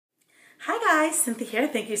guys, Cynthia here.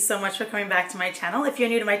 Thank you so much for coming back to my channel. If you're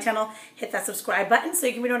new to my channel, hit that subscribe button so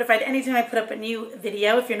you can be notified anytime I put up a new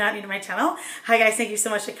video if you're not new to my channel. Hi guys, thank you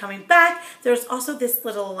so much for coming back. There's also this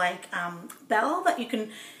little like bell that you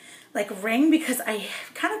can like ring because I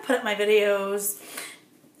kind of put up my videos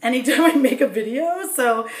anytime I make a video,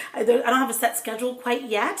 so I don't have a set schedule quite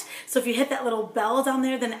yet. So if you hit that little bell down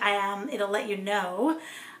there, then it'll let you know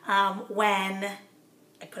when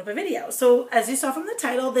I put up a video. So as you saw from the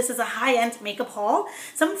title, this is a high-end makeup haul.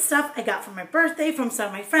 Some stuff I got for my birthday from some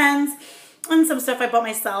of my friends and some stuff I bought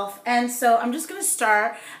myself. And so I'm just gonna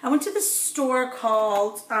start. I went to this store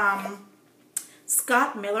called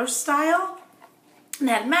Scott Miller Style, and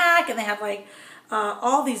they had MAC and they had like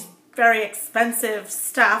all these very expensive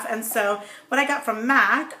stuff. And so what I got from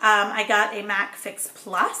MAC, I got a MAC Fix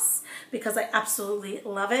Plus because I absolutely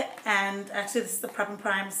love it. And actually this is the Prep and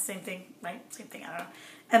Prime, same thing, right? Same thing, I don't know.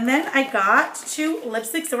 And then I got two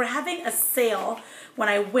lipsticks that were having a sale when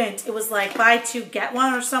I went. It was like buy two, get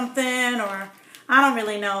one or something, or I don't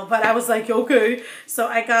really know, but I was like, okay. So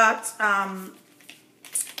I got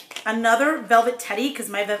another Velvet Teddy because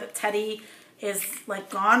my Velvet Teddy is like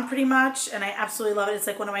gone pretty much, and I absolutely love it. It's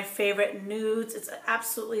like one of my favorite nudes. It's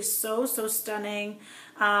absolutely so stunning.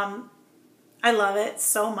 I love it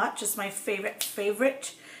so much. It's my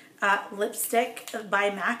favorite lipstick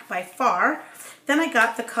by MAC by far. Then I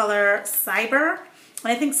got the color Cyber,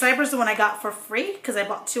 and I think Cyber is the one I got for free because I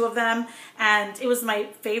bought two of them, and it was my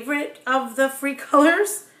favorite of the free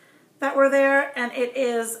colors that were there. And it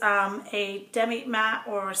is a demi matte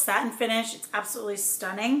or satin finish. It's absolutely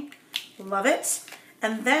stunning. Love it.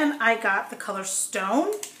 And then I got the color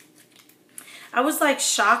Stone. I was like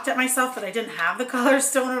shocked at myself that I didn't have the color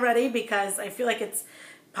Stone already because I feel like it's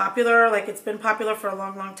popular, like it's been popular for a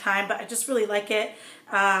long time, but I just really like it.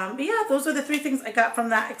 But yeah, those are the three things I got from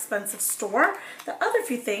that expensive store. The other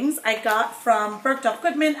few things I got from Bergdorf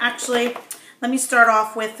Goodman. Actually, let me start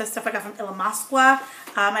off with the stuff I got from Illamasqua.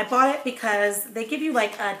 I bought it because they give you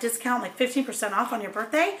like a discount, like 15% off on your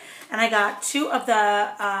birthday. And I got two of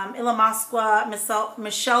the Illamasqua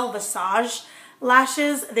Michelle Visage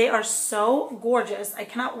lashes. They are so gorgeous. I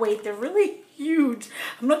cannot wait. They're really huge.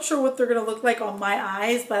 I'm not sure what they're going to look like on my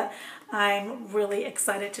eyes, but I'm really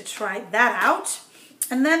excited to try that out.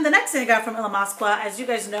 And then the next thing I got from Illamasqua, as you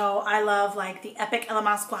guys know, I love like the Epic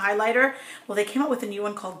Illamasqua highlighter. Well, they came out with a new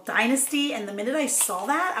one called Dynasty, and the minute I saw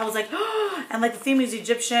that, I was like, oh, and like the theme is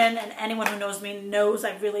Egyptian, and anyone who knows me knows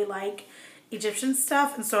I really like Egyptian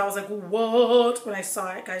stuff. And so I was like, what? When I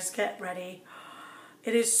saw it, guys, get ready.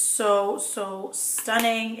 It is so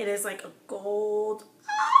stunning. It is like a gold.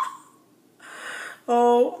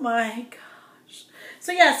 Oh my gosh.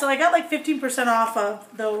 So yeah, so I got like 15% off of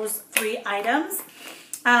those three items.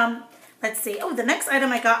 Let's see. Oh, the next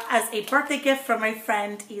item I got as a birthday gift from my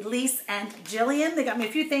friend Elise and Jillian. They got me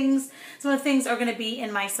a few things. Some of the things are going to be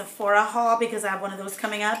in my Sephora haul because I have one of those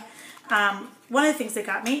coming up. One of the things they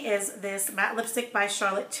got me is this matte lipstick by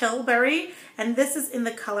Charlotte Tilbury. And this is in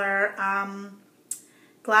the color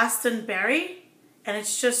Glastonberry. And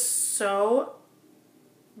it's just so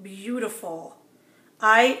beautiful.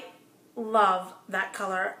 I love that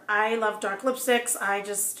color. I love dark lipsticks.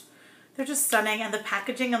 They're just stunning, and the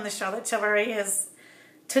packaging on the Charlotte Tilbury is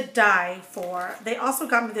to die for. They also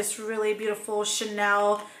got me this really beautiful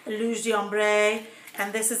Chanel Rouge d'Ombre,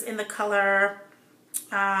 and this is in the color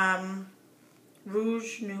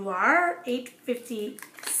Rouge Noir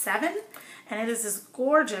 857, and it is this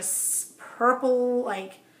gorgeous purple,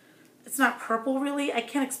 like, it's not purple really. I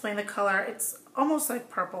can't explain the color. It's almost like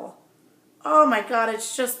purple. Oh my god,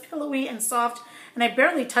 it's just pillowy and soft, and I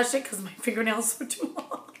barely touched it because my fingernails were too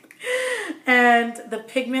long. And the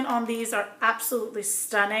pigment on these are absolutely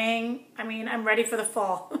stunning. I mean, I'm ready for the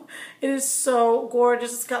fall. It is so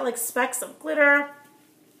gorgeous. It's got like specks of glitter.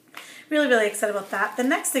 Really excited about that. The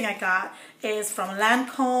next thing I got is from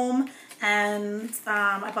Lancome, and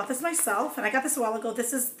I bought this myself, and I got this a while ago.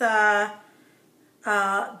 This is the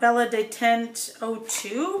Belle de Teinte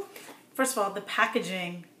 02. First of all, the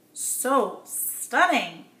packaging, so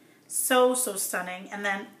stunning. So stunning. And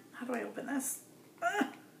then, how do I open this?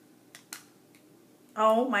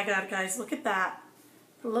 Oh my god, guys, look at that.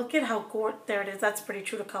 Look at how gorgeous. There it is. That's pretty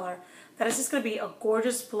true to color. That is just going to be a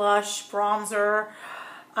gorgeous blush, bronzer.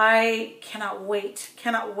 I cannot wait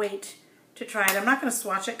to try it. I'm not going to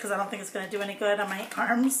swatch it because I don't think it's going to do any good on my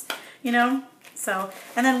arms, you know? So,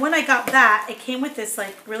 and then when I got that, it came with this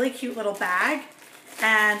like really cute little bag,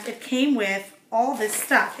 and it came with all this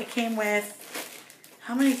stuff. It came with,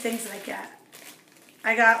 how many things did I get?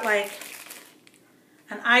 I got like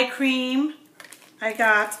an eye cream. I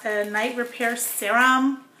got a night repair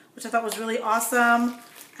serum, which I thought was really awesome.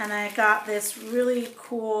 And I got this really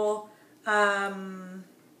cool anti-aging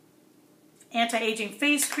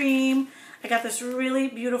face cream. I got this really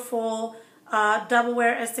beautiful Double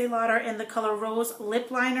Wear Estee Lauder in the color Rose lip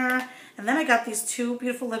liner. And then I got these two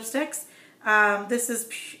beautiful lipsticks. This is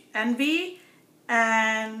Envy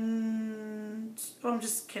and... oh, I'm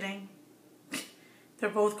just kidding. They're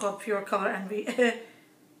both called Pure Color Envy.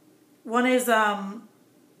 One is I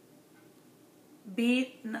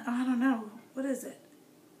don't know. What is it?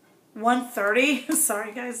 130.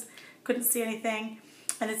 Sorry guys, couldn't see anything.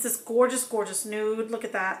 And it's this gorgeous, gorgeous nude. Look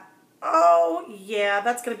at that. Oh yeah,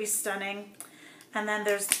 that's gonna be stunning. And then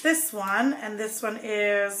there's this one, and this one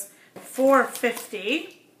is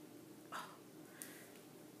 $4.50.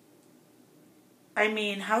 I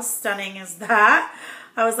mean, how stunning is that?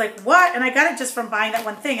 I was like, what? And I got it just from buying that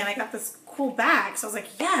one thing, and I got this cool bag. So I was like,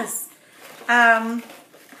 yes. And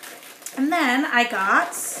then I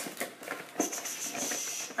got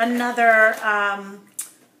another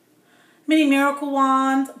Mini Miracle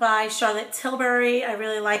Wand by Charlotte Tilbury. I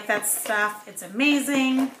really like that stuff. It's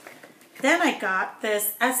amazing. Then I got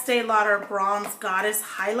this Estee Lauder Bronze Goddess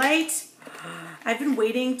Highlight. I've been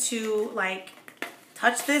waiting to like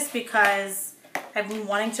touch this because I've been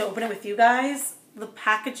wanting to open it with you guys. The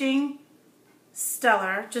packaging,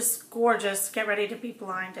 stellar, just gorgeous. Get ready to be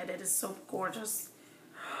blinded. It is so gorgeous.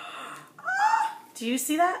 Do you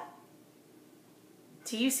see that?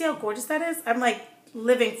 Do you see how gorgeous that is? I'm like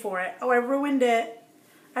living for it. Oh, I ruined it.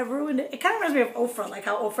 I ruined it. It kind of reminds me of Ofra, like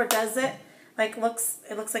how Ofra does it. Like it looks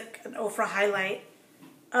like an Ofra highlight.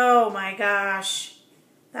 Oh my gosh.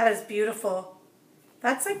 That is beautiful.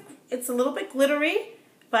 That's like, it's a little bit glittery,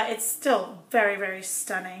 but it's still very, very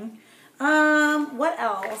stunning. What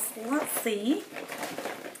else? Let's see.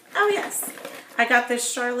 Oh yes. I got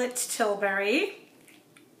this Charlotte Tilbury.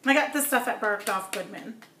 I got this stuff at Bergdorf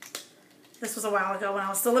Goodman. This was a while ago when I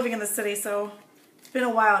was still living in the city, so it's been a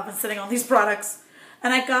while I've been sitting on these products.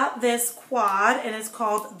 And I got this quad, and it's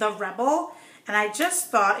called The Rebel. And I just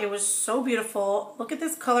thought it was so beautiful. Look at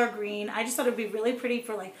this color green. I just thought it would be really pretty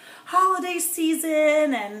for like holiday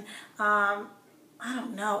season. And I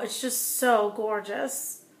don't know. It's just so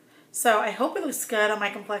gorgeous. So I hope it looks good on my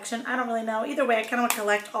complexion. I don't really know. Either way, I kind of want to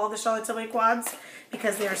collect all the Charlotte Tilbury quads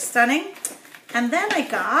because they are stunning. And then I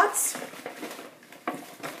got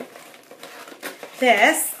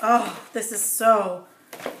this. Oh, this is so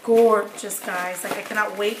gorgeous, guys. Like, I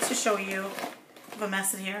cannot wait to show you. I have a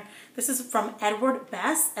mess in here. This is from Edward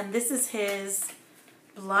Bess, and this is his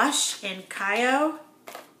blush in Cayo.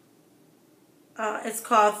 It's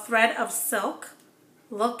called Thread of Silk.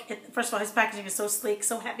 Look, first of all, his packaging is so sleek,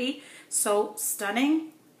 so heavy, so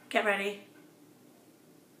stunning. Get ready.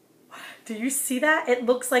 Do you see that? It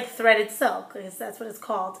looks like threaded silk. That's what it's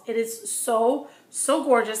called. It is so, so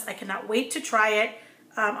gorgeous. I cannot wait to try it.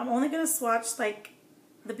 I'm only going to swatch like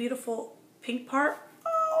the beautiful pink part.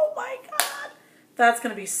 Oh my God. That's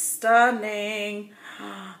going to be stunning.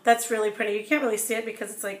 That's really pretty. You can't really see it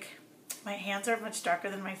because it's like my hands are much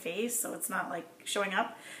darker than my face, so it's not like showing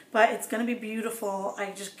up. But it's going to be beautiful.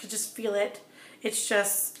 I just could just feel it. It's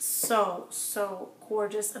just so, so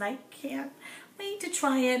gorgeous, and I can't wait to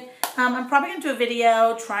try it. I'm probably going to do a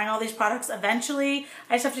video trying all these products eventually.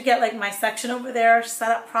 I just have to get like my section over there set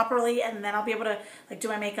up properly, and then I'll be able to like do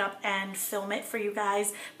my makeup and film it for you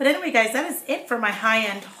guys. But anyway, guys, that is it for my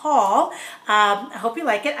high-end haul. I hope you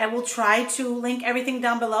like it. I will try to link everything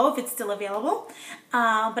down below if it's still available.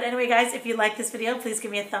 But anyway, guys, if you like this video, please give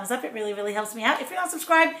me a thumbs up. It really, really helps me out. If you're not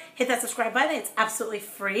subscribed, hit that subscribe button. It's absolutely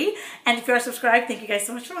free. And if you are subscribed, thank you guys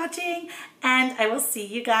so much for watching. And I will see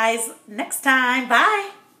you guys next time.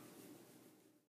 Bye.